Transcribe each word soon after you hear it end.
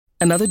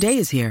Another day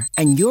is here,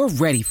 and you're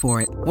ready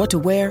for it. What to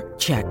wear?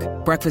 Check.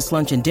 Breakfast,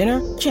 lunch, and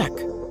dinner? Check.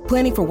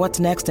 Planning for what's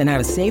next and how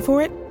to save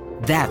for it?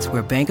 That's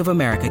where Bank of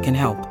America can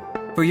help.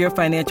 For your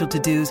financial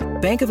to-dos,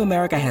 Bank of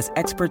America has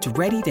experts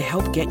ready to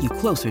help get you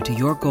closer to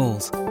your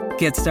goals.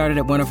 Get started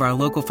at one of our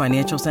local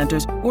financial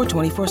centers or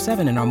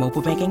 24/7 in our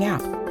mobile banking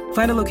app.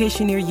 Find a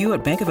location near you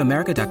at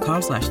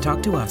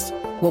bankofamerica.com/talktous.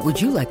 What would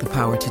you like the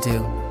power to do?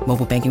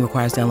 Mobile banking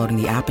requires downloading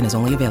the app and is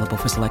only available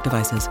for select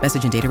devices.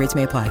 Message and data rates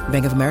may apply.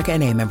 Bank of America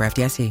N.A., member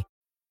FDIC.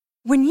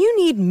 When you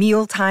need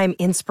mealtime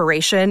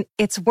inspiration,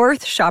 it's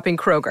worth shopping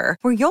Kroger,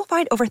 where you'll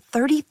find over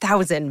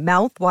 30,000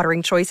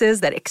 mouth-watering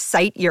choices that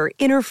excite your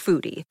inner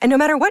foodie. And no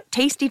matter what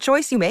tasty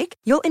choice you make,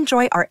 you'll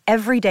enjoy our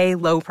everyday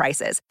low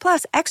prices,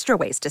 plus extra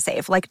ways to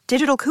save, like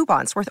digital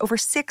coupons worth over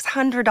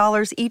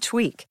 $600 each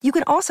week. You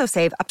can also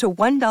save up to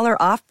 $1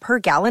 off per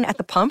gallon at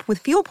the pump with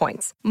fuel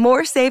points.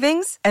 More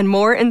savings and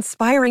more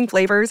inspiring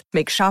flavors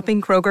make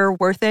shopping Kroger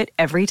worth it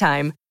every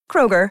time.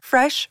 Kroger,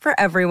 fresh for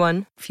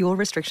everyone. Fuel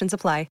restrictions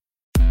apply.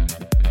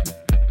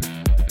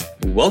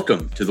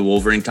 Welcome to the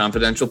Wolverine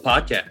Confidential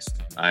Podcast.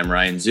 I'm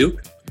Ryan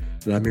Zook.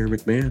 And I'm Aaron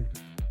McMahon.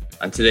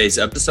 On today's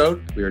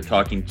episode, we are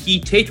talking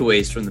key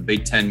takeaways from the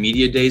Big Ten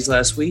Media Days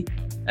last week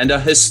and a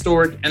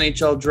historic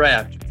NHL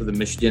draft for the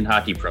Michigan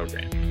hockey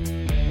program.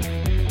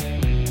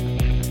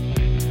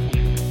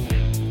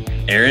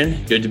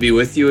 Aaron, good to be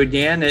with you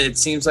again. It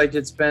seems like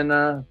it's been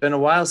a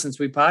while since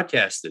we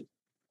podcasted.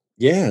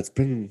 Yeah, it's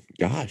been,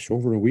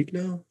 over a week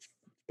now.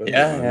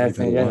 Yeah, I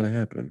think a lot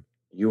happened.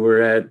 You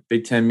were at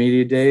Big Ten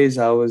Media Days.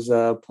 I was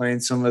playing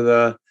some of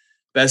the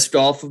best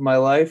golf of my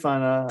life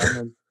on a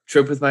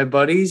trip with my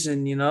buddies.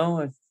 And,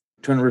 I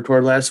turned to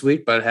record last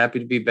week, but happy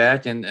to be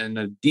back and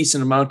a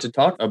decent amount to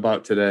talk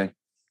about today.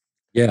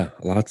 Yeah,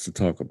 lots to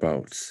talk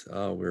about.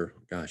 We're,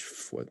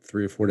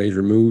 3 or 4 days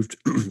removed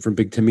from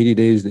Big Ten Media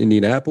Days in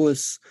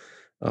Indianapolis.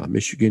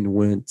 Michigan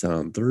went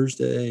on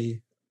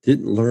Thursday.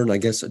 Didn't learn, I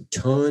guess, a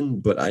ton,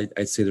 but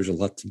I'd say there's a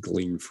lot to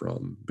glean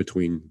from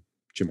between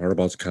Jim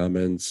Harbaugh's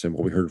comments and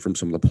what we heard from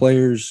some of the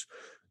players.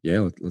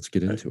 Yeah, let's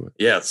get into it.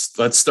 Yes,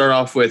 let's start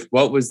off with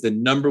what was the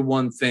number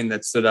one thing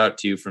that stood out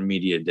to you from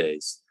Media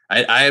Days?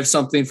 I have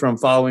something from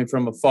following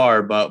from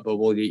afar, but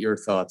we'll get your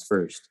thoughts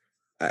first.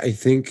 I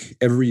think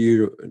every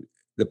year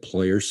the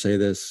players say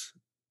this,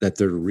 that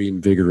they're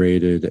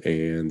reinvigorated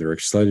and they're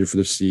excited for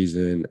the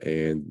season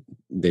and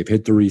they've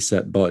hit the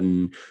reset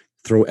button.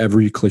 Throw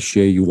every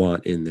cliche you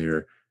want in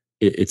there.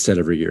 It's said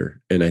every year.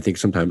 And I think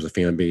sometimes the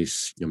fan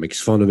base, makes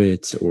fun of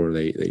it, or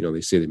they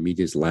say the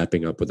media is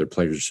lapping up what their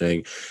players are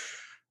saying.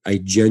 I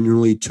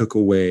genuinely took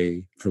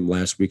away from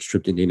last week's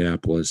trip to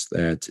Indianapolis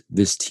that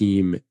this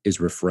team is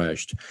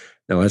refreshed.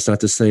 Now, that's not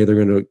to say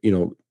they're going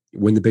to,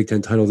 win the Big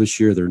Ten title this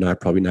year. They're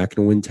probably not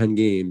going to win 10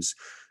 games,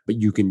 but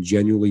you can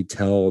genuinely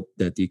tell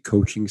that the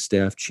coaching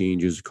staff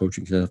changes,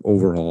 coaching staff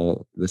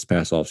overhaul this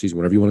past offseason,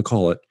 whatever you want to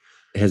call it,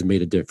 has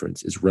made a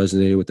difference. It's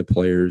resonated with the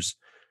players.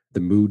 The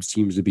mood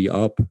seems to be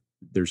up.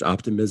 There's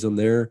optimism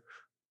there.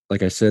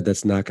 Like I said, I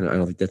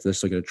don't think that's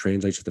necessarily going to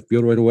translate to the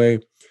field right away.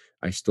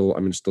 I'm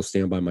going to still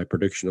stand by my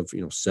prediction of,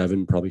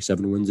 probably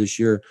seven wins this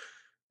year.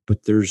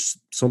 But there's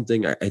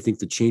something, I think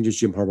the changes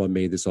Jim Harbaugh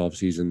made this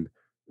offseason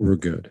were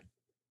good.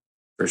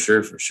 For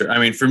sure. I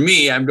mean, for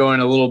me, I'm going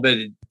a little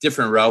bit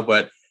different route,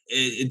 but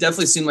it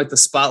definitely seemed like the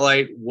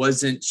spotlight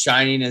wasn't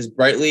shining as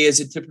brightly as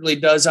it typically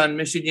does on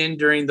Michigan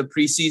during the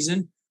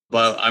preseason.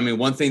 But I mean,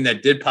 one thing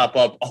that did pop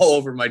up all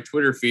over my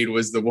Twitter feed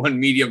was the one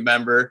media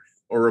member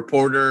or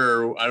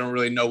reporter, or I don't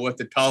really know what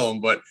to call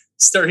him, but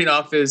starting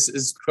off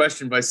his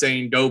question by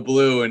saying "Go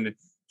Blue" and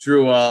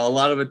drew a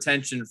lot of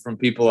attention from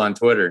people on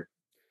Twitter.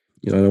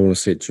 I don't want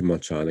to say too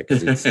much on it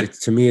because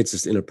to me, it's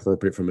just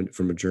inappropriate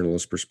from a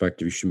journalist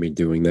perspective. You shouldn't be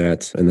doing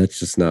that. And that's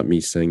just not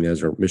me saying that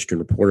as a Michigan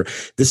reporter.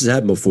 This has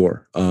happened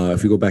before.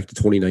 If we go back to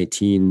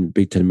 2019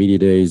 Big Ten Media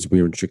Days,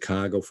 we were in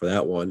Chicago for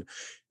that one.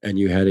 And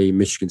you had a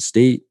Michigan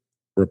State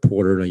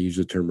reporter, and I use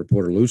the term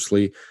reporter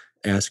loosely,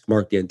 ask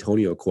Mark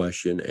D'Antonio a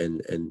question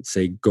and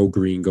say, "Go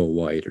green, go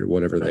white," or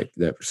whatever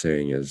that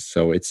saying is.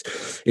 So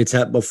it's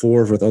happened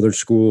before with other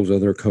schools,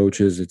 other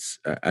coaches.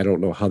 I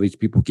don't know how these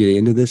people get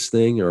into this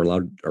thing or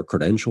are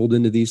credentialed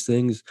into these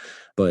things,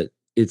 but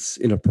it's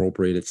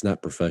inappropriate. It's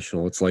not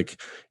professional. It's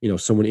like,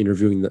 someone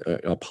interviewing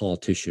a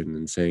politician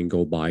and saying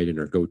 "Go Biden"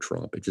 or "Go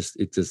Trump."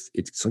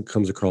 It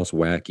comes across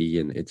wacky,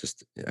 and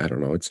I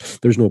don't know.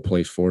 There's no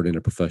place for it in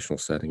a professional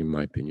setting, in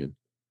my opinion.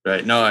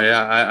 Right. No,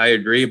 yeah, I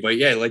agree. But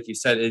yeah, like you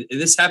said,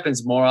 this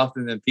happens more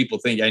often than people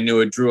think. I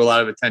knew it drew a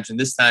lot of attention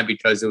this time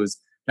because it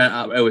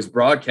was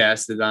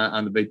broadcasted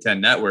on the Big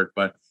Ten Network.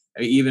 But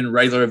even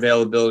regular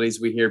availabilities,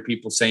 we hear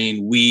people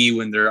saying "we"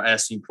 when they're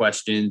asking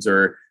questions,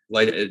 or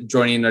like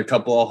joining a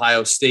couple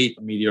Ohio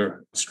State media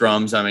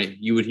scrums. I mean,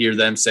 you would hear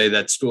them say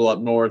that school up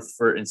north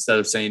instead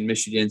of saying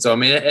Michigan. So, I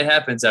mean, it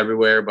happens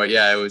everywhere. But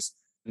yeah, it was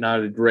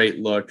not a great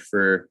look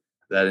for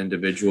that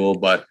individual.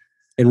 But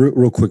And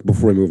real quick,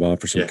 before we move on,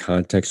 for some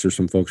context, or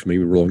some folks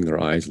maybe rolling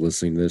their eyes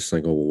listening to this,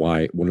 like, "Oh,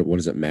 why? What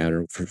does it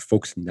matter?" For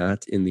folks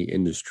not in the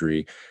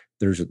industry,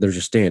 there's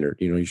a standard.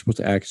 You're supposed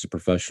to act as a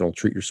professional,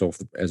 treat yourself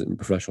as a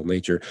professional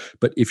nature.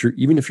 But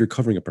even if you're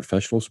covering a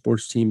professional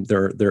sports team,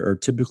 there are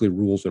typically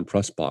rules in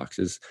press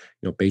boxes.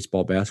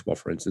 Baseball, basketball,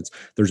 for instance,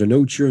 there's a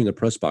no cheering in the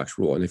press box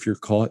rule, and if you're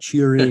caught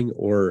cheering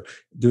or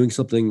doing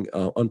something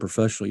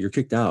unprofessional, you're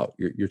kicked out.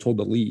 You're told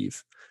to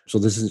leave. So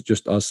this isn't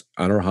just us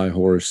on our high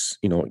horse,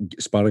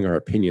 spouting our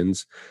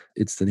opinions.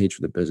 It's the nature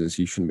of the business.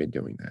 You shouldn't be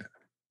doing that.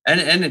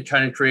 And it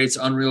kind of creates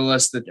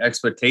unrealistic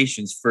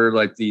expectations for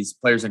like these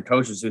players and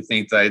coaches who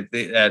think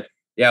that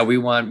we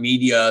want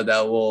media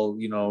that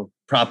will,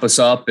 prop us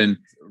up and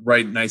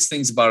write nice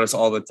things about us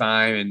all the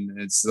time. And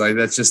it's like,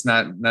 that's just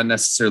not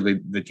necessarily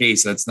the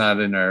case. That's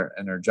not in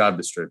our job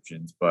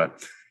descriptions.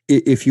 But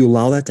if you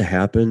allow that to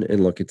happen,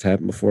 and look, it's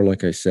happened before,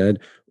 like I said,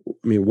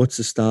 I mean, what's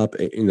to stop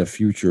in the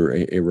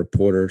future a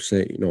reporter,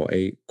 say,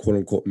 a quote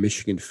unquote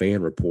Michigan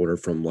fan reporter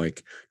from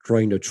like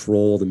trying to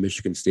troll the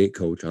Michigan State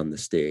coach on the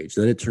stage?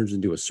 Then it turns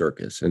into a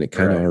circus, and it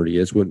kind of already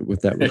is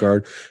with that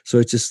regard. So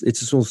it's just one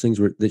of those things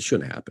where that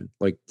shouldn't happen.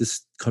 Like,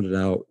 just cut it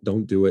out.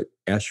 Don't do it.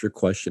 Ask your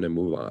question and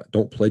move on.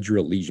 Don't pledge your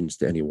allegiance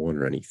to anyone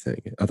or anything.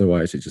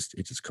 Otherwise, it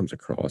just comes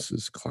across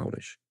as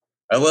clownish.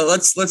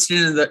 Let's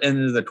get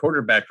into the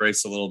quarterback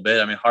race a little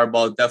bit. I mean,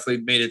 Harbaugh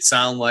definitely made it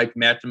sound like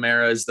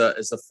McNamara is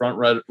the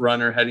front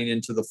runner heading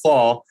into the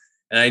fall.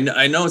 And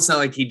I know it's not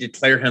like he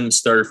declared him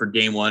starter for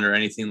game one or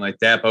anything like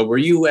that, but were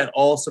you at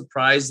all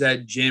surprised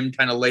that Jim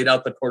kind of laid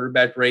out the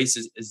quarterback race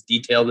as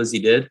detailed as he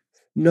did?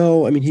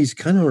 No, I mean, he's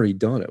kind of already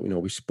done it.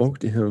 We spoke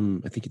to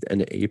him, I think, at the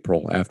end of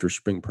April after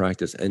spring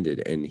practice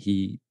ended, and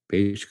he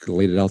basically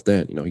laid it out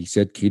then. He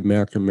said Cade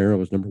McNamara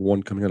was number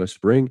one coming out of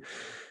spring.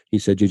 He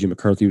said J.J.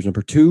 McCarthy was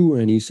number two,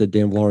 and he said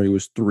Dan Villari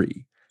was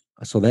three.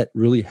 So that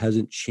really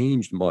hasn't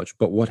changed much.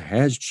 But what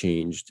has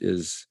changed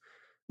is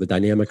the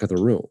dynamic of the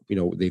room.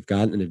 They've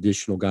got an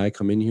additional guy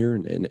coming in here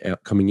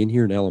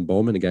and Alan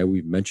Bowman, a guy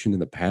we've mentioned in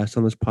the past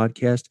on this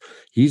podcast.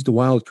 He's the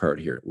wild card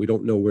here. We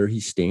don't know where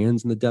he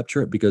stands in the depth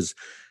chart because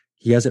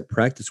he hasn't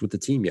practiced with the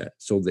team yet.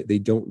 So they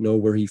don't know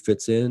where he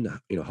fits in,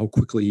 how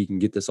quickly he can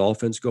get this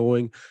offense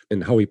going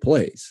and how he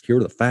plays. Here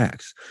are the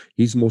facts.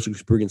 He's the most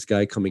experienced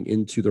guy coming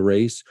into the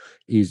race.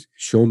 He's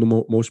shown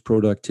the most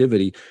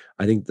productivity.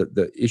 I think that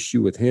the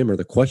issue with him, or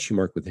the question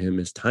mark with him,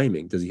 is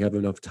timing. Does he have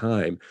enough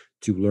time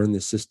to learn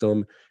the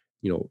system,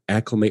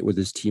 acclimate with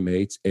his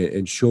teammates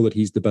and show that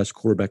he's the best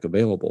quarterback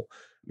available?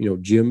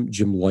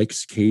 Jim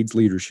likes Cade's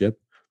leadership.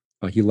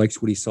 He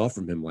likes what he saw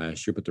from him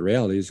last year, but the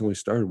reality is he only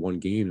started one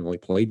game and only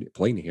played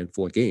a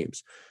handful of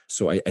games.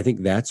 So I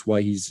think that's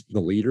why he's the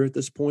leader at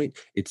this point.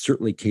 It's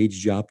certainly Cade's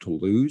job to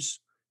lose,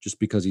 just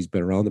because he's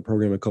been around the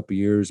program a couple of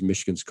years.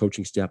 Michigan's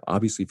coaching staff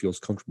obviously feels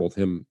comfortable with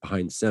him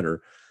behind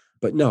center.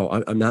 But no,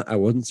 I'm not. I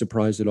wasn't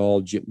surprised at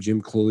all. Jim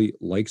clearly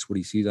likes what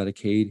he sees out of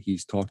Cade.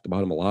 He's talked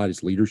about him a lot,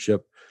 his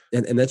leadership,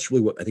 and that's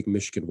really what I think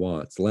Michigan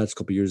wants. The last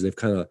couple of years, they've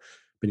kind of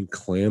been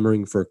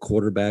clamoring for a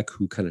quarterback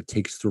who kind of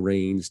takes the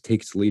reins,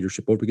 takes the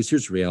leadership over. Because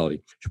here's the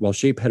reality: while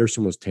Shea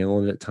Patterson was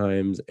talented at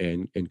times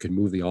and could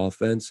move the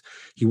offense,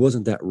 he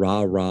wasn't that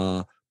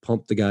rah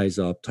pump the guys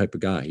up type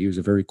of guy. He was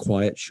a very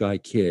quiet, shy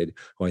kid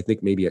who I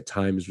think maybe at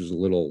times was a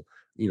little,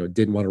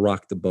 didn't want to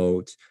rock the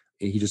boat.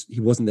 And he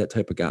wasn't that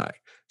type of guy.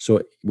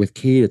 So with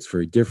Cade, it's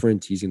very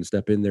different. He's going to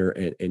step in there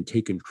and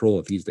take control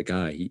if he's the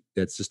guy.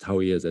 That's just how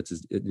he is.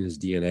 That's in his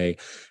DNA.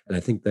 And I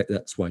think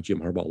that's why Jim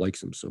Harbaugh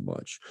likes him so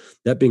much.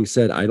 That being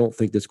said, I don't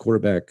think this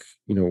quarterback,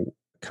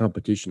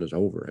 competition is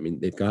over. I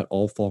mean, they've got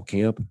all fall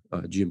camp.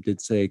 Jim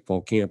did say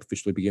fall camp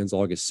officially begins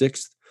August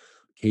 6th.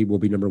 Cade will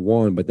be number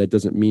one, but that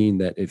doesn't mean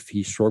that if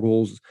he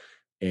struggles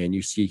and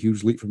you see a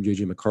huge leap from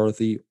J.J.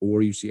 McCarthy,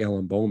 or you see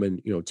Alan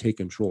Bowman, take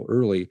control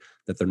early,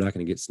 that they're not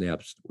going to get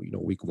snaps,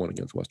 week one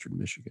against Western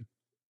Michigan.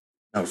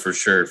 Oh, for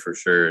sure.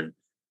 And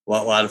a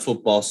lot of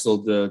football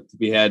still to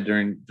be had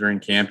during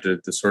camp to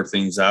sort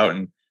things out.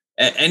 And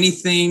any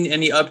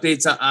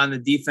updates on the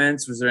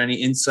defense? Was there any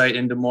insight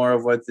into more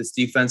of what this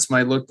defense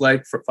might look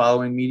like for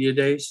following media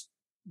days?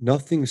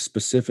 Nothing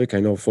specific. I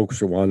know folks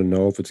are wanting to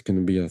know if it's going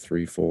to be a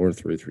 3-4,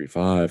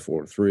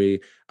 3-3-5, 4-3.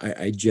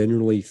 I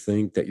generally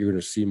think that you're going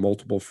to see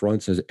multiple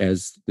fronts,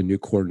 as the new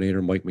coordinator,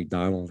 Mike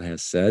Macdonald,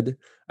 has said.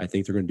 I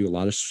think they're going to do a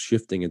lot of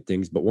shifting and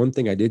things. But one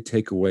thing I did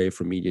take away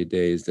from media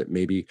days that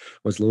maybe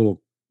was a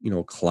little,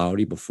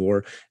 cloudy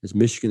before, is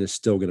Michigan is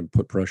still going to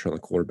put pressure on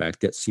the quarterback.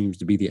 That seems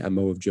to be the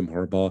MO of Jim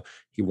Harbaugh.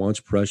 He wants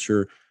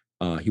pressure.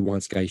 He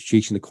wants guys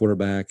chasing the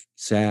quarterback,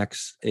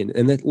 sacks, and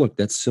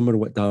that's similar to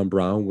what Don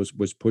Brown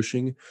was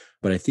pushing.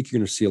 But I think you're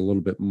going to see a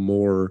little bit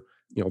more,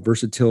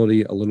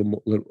 versatility,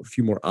 a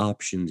few more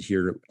options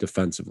here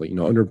defensively.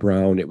 Under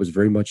Brown, it was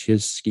very much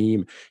his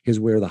scheme, his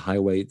way or the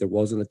highway. There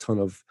wasn't a ton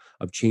of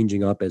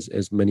changing up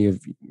as many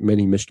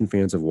Michigan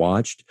fans have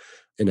watched.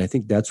 And I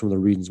think that's one of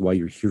the reasons why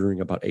you're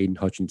hearing about Aiden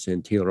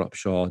Hutchinson, Taylor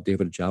Upshaw,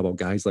 David Ajabo,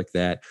 guys like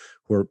that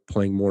who are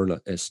playing more in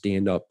a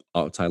stand-up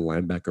outside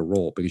linebacker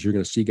role, because you're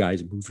going to see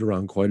guys moving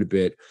around quite a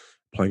bit,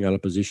 playing out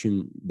of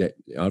position that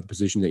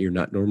you're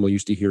not normally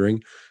used to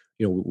hearing.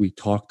 We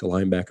talked to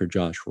linebacker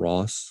Josh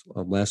Ross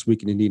last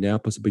week in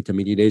Indianapolis at Big Ten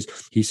Media Days.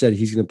 He said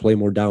he's going to play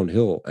more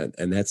downhill,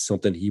 and that's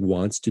something he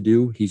wants to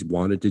do. He's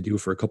wanted to do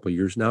for a couple of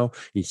years now.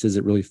 He says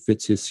it really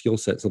fits his skill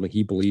set, something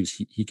he believes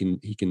he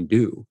can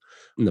do.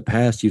 In the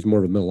past, he was more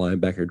of a middle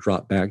linebacker,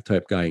 drop back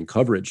type guy in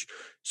coverage.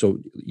 So,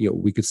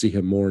 we could see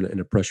him more in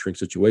a pressuring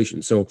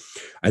situation. So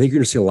I think you're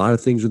going to see a lot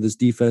of things with this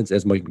defense.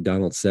 As Mike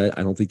Macdonald said,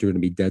 I don't think they're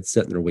going to be dead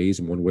set in their ways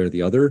in one way or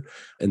the other.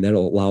 And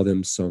that'll allow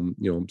them some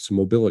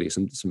mobility,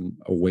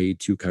 a way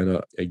to kind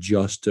of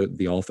adjust to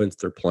the offense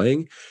they're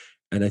playing.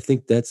 And I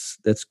think that's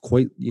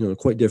quite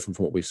different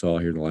from what we saw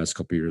here in the last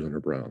couple of years under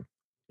Brown.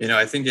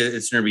 I think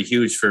it's going to be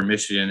huge for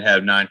Michigan to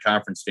have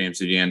non-conference games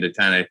again to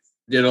kind of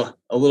did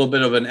a little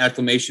bit of an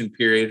acclimation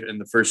period in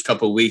the first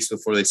couple of weeks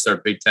before they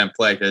start Big Ten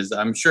play, because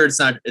I'm sure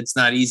it's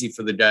not easy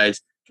for the guys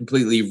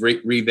completely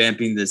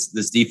revamping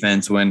this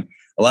defense when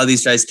a lot of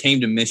these guys came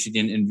to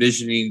Michigan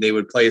envisioning they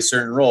would play a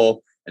certain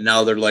role, and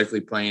now they're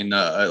likely playing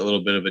a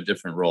little bit of a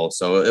different role.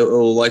 So it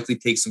will likely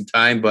take some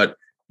time, but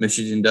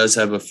Michigan does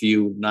have a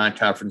few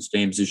non-conference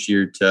games this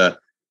year to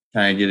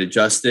kind of get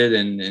adjusted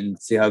and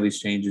see how these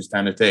changes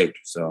kind of take.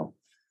 So.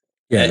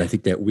 Yeah, and I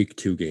think that week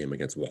 2 game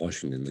against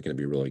Washington is going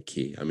to be really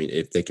key. I mean,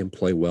 if they can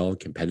play well and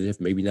competitive,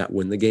 maybe not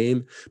win the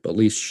game, but at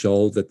least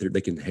show that they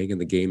can hang in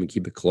the game and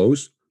keep it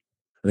close,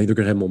 I think they're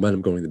going to have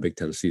momentum going in the Big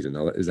Ten season.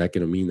 Now, is that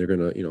going to mean they're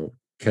going to,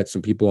 catch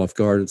some people off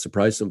guard and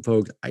surprise some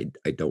folks? I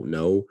don't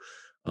know.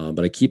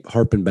 But I keep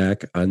harping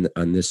back on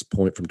this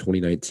point from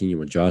 2019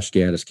 when Josh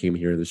Gaddis came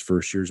here in his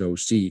first year's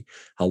OC,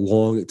 how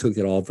long it took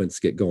that offense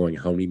to get going,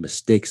 how many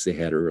mistakes they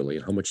had early,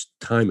 and how much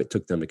time it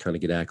took them to kind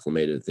of get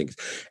acclimated to things.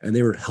 And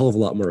they were a hell of a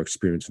lot more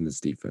experienced in this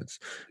defense.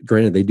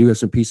 Granted, they do have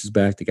some pieces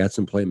back. They got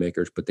some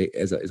playmakers, but they,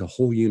 as a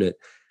whole unit,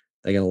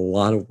 they got a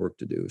lot of work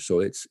to do.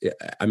 So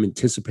I'm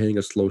anticipating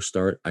a slow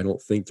start. I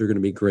don't think they're going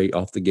to be great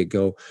off the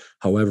get-go.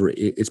 However,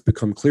 it's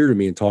become clear to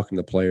me in talking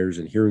to players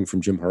and hearing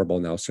from Jim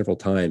Harbaugh now several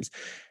times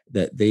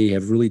that they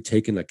have really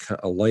taken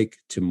a like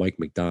to Mike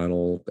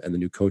Macdonald and the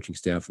new coaching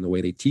staff and the way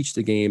they teach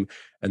the game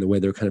and the way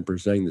they're kind of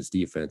presenting this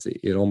defense.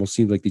 It almost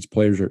seems like these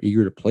players are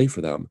eager to play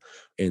for them.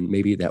 And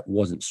maybe that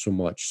wasn't so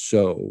much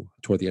so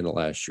toward the end of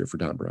last year for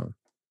Don Brown.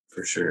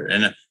 For sure.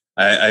 And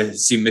I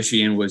see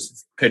Michigan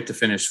was picked to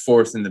finish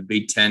 4th in the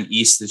Big Ten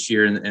East this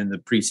year in the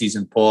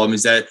preseason poll. I mean,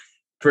 is that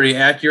pretty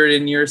accurate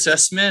in your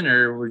assessment,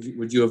 or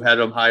would you have had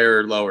them higher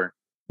or lower?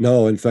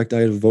 No, in fact,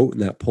 I had a vote in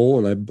that poll,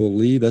 and I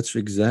believe that's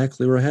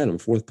exactly where I had them,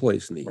 4th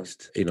place in the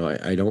East.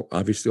 I don't,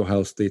 obviously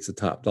Ohio State's the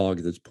top dog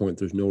at this point.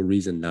 There's no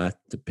reason not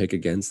to pick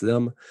against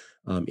them.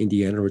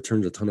 Indiana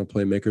returns a ton of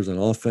playmakers on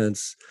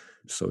offense.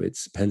 So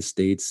it's Penn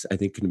State's, I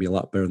think, going to be a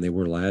lot better than they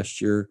were last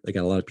year. They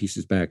got a lot of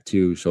pieces back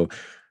too. So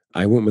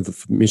I went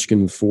with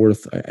Michigan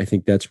 4th. I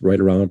think that's right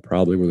around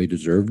probably where they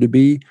deserve to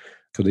be.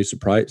 Could they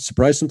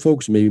surprise some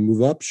folks, maybe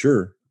move up?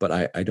 Sure. But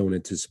I don't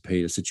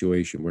anticipate a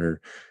situation where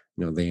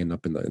they end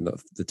up in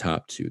the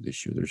top 2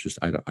 this year. There's just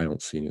I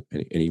don't see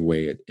any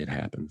way it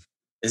happens.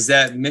 Is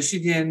that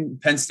Michigan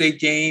Penn State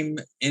game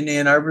in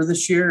Ann Arbor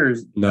this year?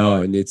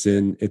 No, and it's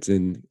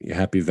in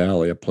Happy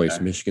Valley, a place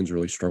Michigan's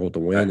really struggled to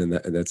win, and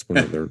that's one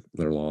of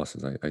their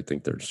losses. I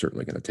think they're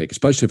certainly going to take,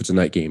 especially if it's a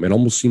night game. It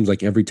almost seems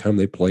like every time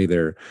they play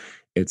there,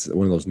 it's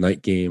one of those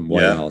night game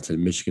whiteouts,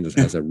 and Michigan just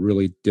has a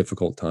really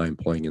difficult time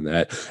playing in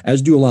that,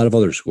 as do a lot of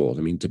other schools.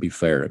 I mean, to be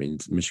fair,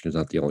 Michigan's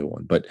not the only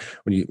one. But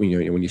when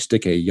you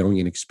stick a young,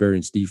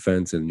 inexperienced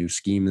defense and a new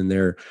scheme in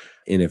there,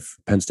 and if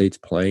Penn State's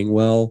playing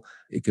well,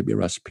 it could be a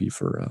recipe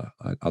for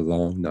a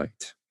long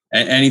night.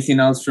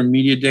 Anything else from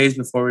media days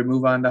before we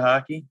move on to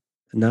hockey?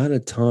 Not a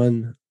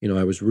ton.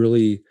 I was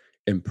really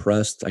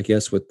impressed, I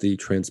guess, with the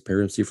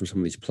transparency from some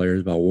of these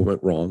players about what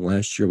went wrong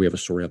last year. We have a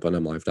story up on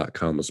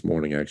mlive.com this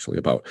morning, actually,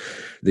 about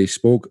they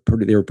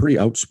were pretty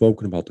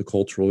outspoken about the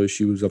cultural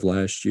issues of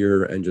last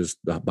year and just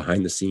the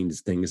behind the scenes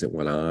things that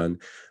went on.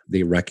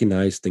 They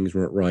recognized things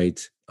weren't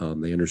right.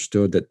 They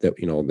understood that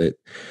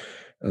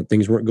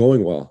things weren't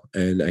going well.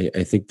 And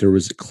I think there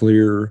was a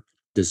clear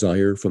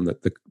desire from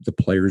the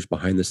players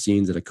behind the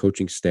scenes that a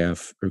coaching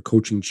staff or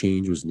coaching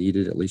change was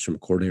needed, at least from a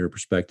coordinator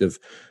perspective.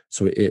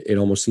 So it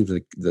almost seems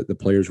like the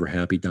players were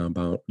happy Don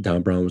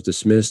Brown was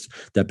dismissed.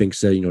 That being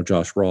said,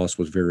 Josh Ross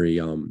was very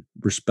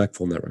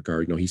respectful in that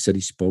regard. He said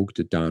he spoke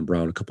to Don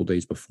Brown a couple of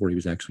days before he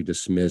was actually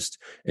dismissed,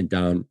 and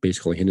Don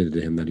basically hinted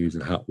to him that he was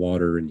in hot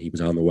water and he was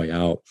on the way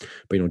out.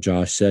 But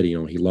Josh said he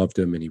loved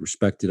him and he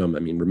respected him. I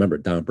mean, remember,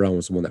 Don Brown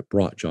was the one that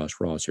brought Josh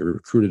Ross here. He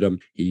recruited him,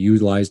 he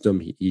utilized him,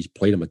 he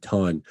played him a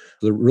ton.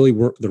 There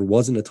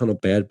wasn't a ton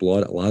of bad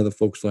blood. A lot of the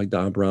folks like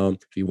Don Brown,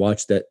 if you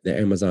watched the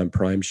Amazon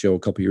Prime show a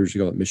couple years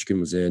ago that Michigan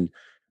was in,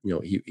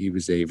 he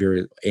was a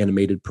very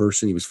animated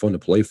person. He was fun to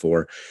play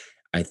for.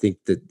 I think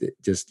that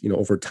just,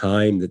 over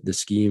time that the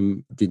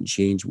scheme didn't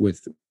change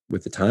with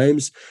the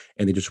times,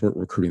 and they just weren't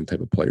recruiting the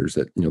type of players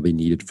that, they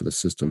needed for the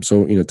system.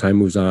 So, time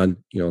moves on,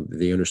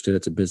 they understood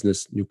it's a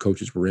business, new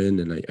coaches were in,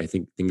 and I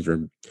think things are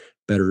in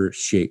better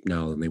shape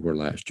now than they were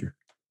last year.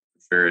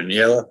 Sure. And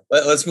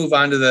let's move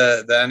on to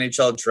the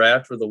NHL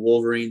draft, where the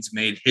Wolverines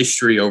made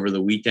history over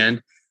the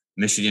weekend.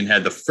 Michigan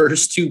had the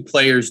first 2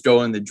 players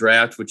go in the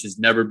draft, which has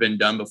never been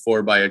done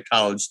before by a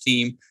college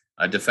team.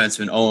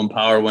 Defenseman Owen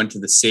Power went to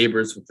the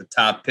Sabres with the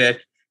top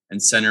pick,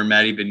 and center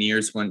Matty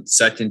Beniers went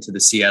second to the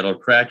Seattle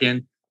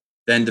Kraken.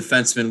 Then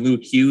defenseman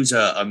Luke Hughes,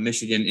 a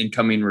Michigan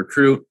incoming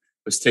recruit,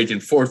 was taken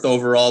 4th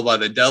overall by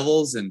the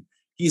Devils, and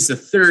he's the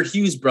 3rd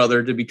Hughes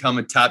brother to become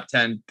a top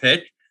 10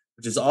 pick,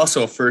 which is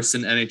also a first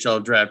in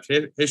NHL draft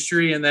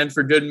history. And then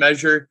for good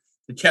measure,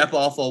 to cap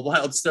off a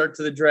wild start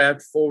to the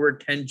draft,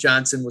 forward Ken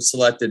Johnson was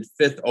selected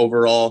 5th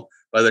overall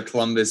by the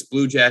Columbus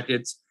Blue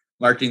Jackets,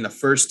 marking the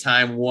first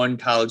time one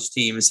college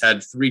team has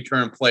had 3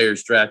 current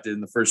players drafted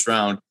in the first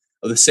round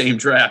of the same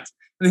draft.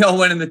 And they all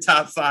went in the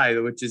top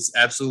 5, which is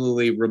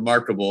absolutely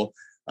remarkable.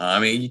 I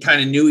mean, you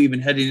kind of knew even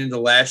heading into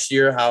last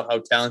year how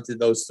talented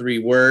those 3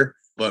 were,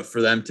 but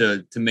for them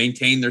to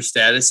maintain their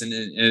status and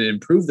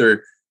improve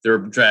their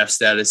draft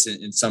status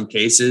in some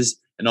cases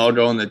and all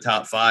go in the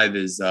top 5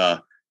 is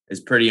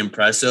pretty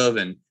impressive.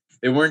 And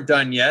they weren't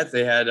done yet.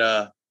 They had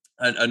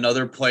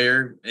another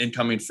player,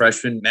 incoming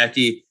freshman,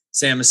 Mackie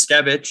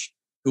Samoskevich,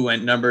 who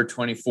went number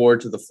 24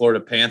 to the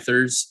Florida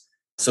Panthers.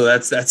 So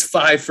that's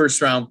 5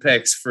 first-round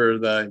picks for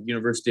the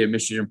University of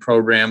Michigan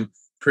program.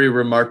 Pretty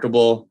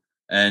remarkable.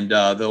 And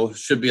there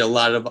should be a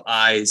lot of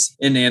eyes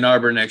in Ann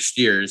Arbor next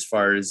year as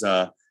far as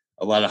a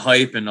lot of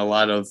hype and a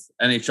lot of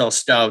NHL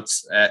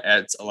scouts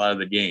at a lot of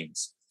the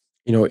games.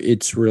 You know,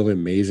 it's really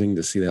amazing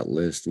to see that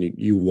list, and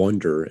you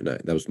wonder, and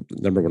that was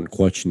the number one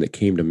question that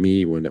came to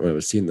me when I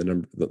was seeing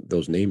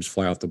those names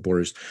fly off the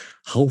board, is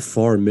how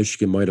far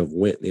Michigan might have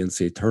went in the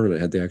NCAA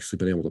tournament had they actually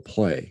been able to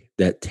play.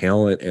 That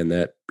talent and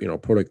that,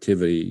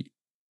 productivity,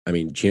 I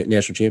mean,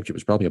 national championship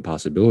was probably a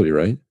possibility,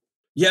 right?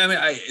 Yeah, I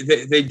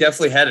mean, they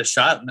definitely had a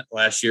shot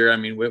last year. I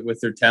mean, with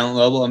their talent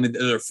level. I mean,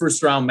 their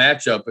first round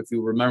matchup, if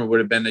you remember, would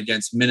have been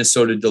against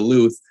Minnesota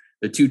Duluth,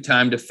 the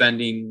 2-time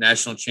defending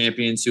national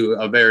champions, who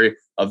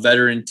a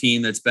veteran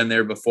team that's been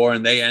there before,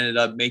 and they ended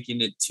up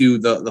making it to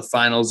the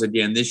finals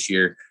again this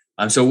year.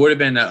 So it would have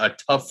been a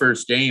tough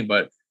first game,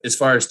 but as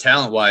far as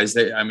talent wise,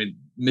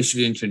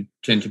 Michigan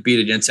can compete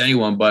against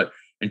anyone. But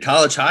in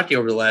college hockey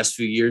over the last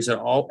few years, it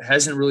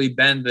hasn't really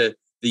been the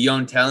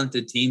young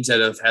talented teams that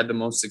have had the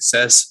most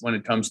success when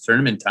it comes to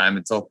tournament time.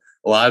 It's a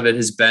lot of it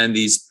has been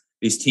these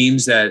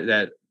teams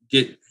that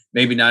get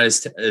maybe not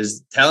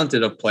as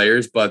talented of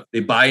players, but they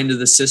buy into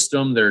the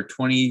system. They're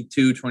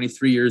 22,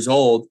 23 years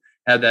old,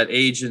 have that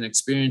age and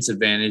experience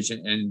advantage,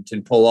 and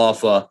can pull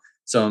off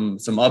some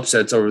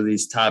upsets over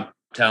these top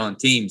talent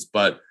teams.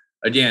 But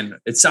again,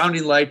 it's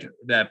sounding like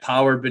that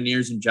Power,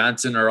 Beniers, and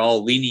Johnson are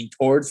all leaning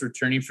towards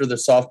returning for the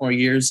sophomore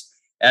years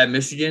at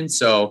Michigan.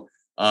 So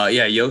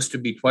Yost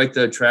could be quite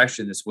the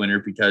attraction this winter,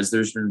 because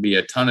there's going to be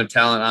a ton of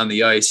talent on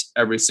the ice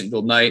every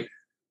single night.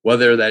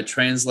 Whether that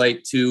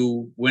translate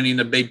to winning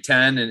the Big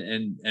Ten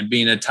and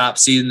being a top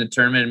seed in the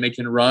tournament and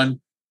making a run,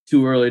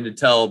 too early to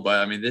tell. But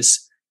I mean,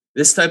 this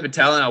type of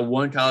talent on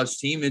one college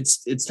team,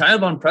 it's kind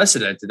of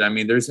unprecedented. I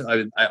mean, there's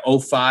a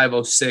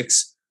 05,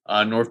 06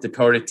 North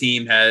Dakota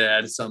team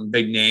had some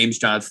big names,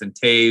 Jonathan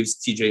Taves,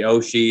 TJ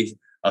Oshie,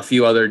 a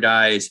few other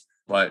guys.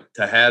 But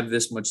to have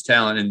this much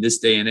talent in this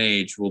day and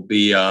age will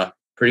be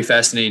pretty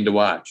fascinating to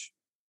watch.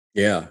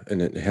 Yeah,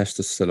 and it has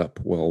to set up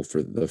well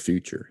for the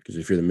future, because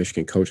if you're the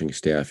Michigan coaching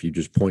staff, you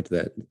just point to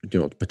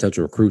that,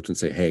 potential recruits and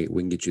say, hey,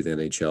 we can get you the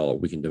NHL,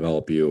 we can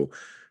develop you.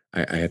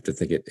 I have to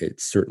think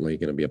it's certainly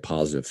going to be a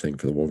positive thing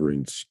for the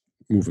Wolverines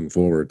moving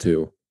forward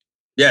too.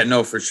 Yeah,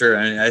 no, for sure.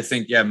 I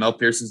think, Mel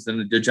Pearson's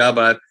done a good job.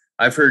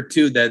 I've heard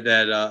too that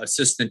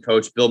assistant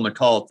coach Bill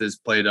McCall has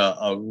played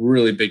a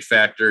really big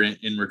factor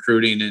in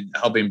recruiting and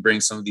helping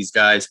bring some of these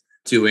guys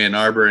to Ann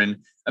Arbor. And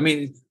I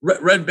mean,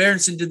 Red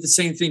Berenson did the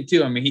same thing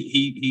too. I mean,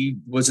 he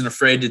wasn't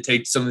afraid to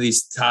take some of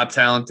these top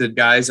talented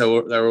guys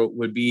that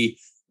would be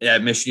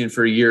at Michigan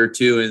for a year or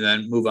two and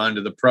then move on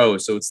to the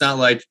pros. So it's not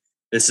like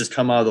this has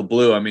come out of the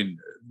blue. I mean,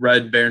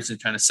 Red Berenson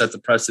kind of set the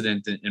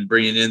precedent in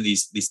bringing in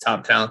these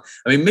top talent.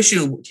 I mean,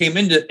 Michigan came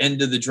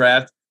into the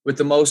draft with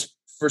the most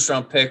first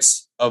round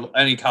picks of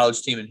any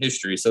college team in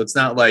history. So it's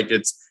not like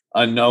it's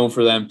unknown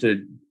for them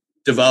to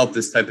develop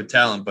this type of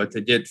talent, but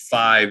to get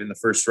 5 in the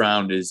first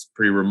round is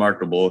pretty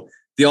remarkable.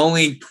 The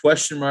only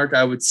question mark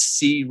I would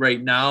see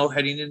right now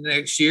heading into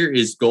next year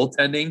is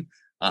goaltending.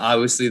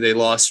 Obviously, they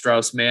lost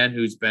Strauss Mann,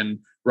 who's been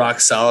rock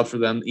solid for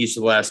them each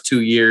of the last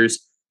 2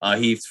 years.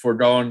 He's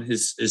foregone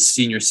his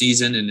senior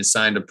season and has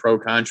signed a pro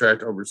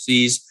contract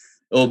overseas.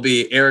 It'll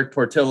be Eric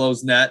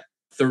Portillo's net,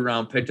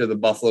 3rd-round pick of the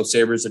Buffalo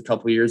Sabres a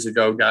couple years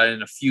ago. Got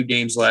in a few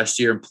games last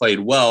year and played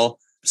well.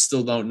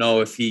 Still don't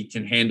know if he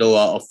can handle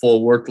a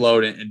full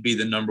workload and be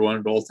the number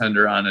one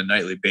goaltender on a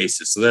nightly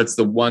basis. So that's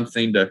the one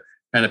thing to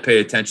kind of pay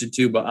attention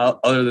to. But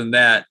other than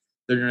that,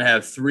 they're going to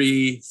have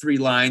three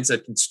lines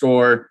that can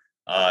score,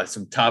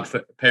 some top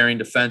pairing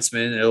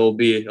defensemen. It'll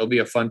be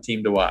a fun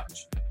team to watch.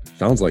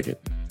 Sounds like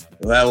it.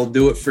 Well, that'll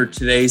do it for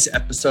today's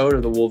episode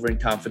of the Wolverine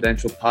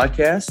Confidential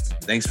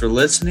podcast. Thanks for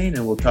listening,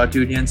 and we'll talk to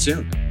you again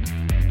soon.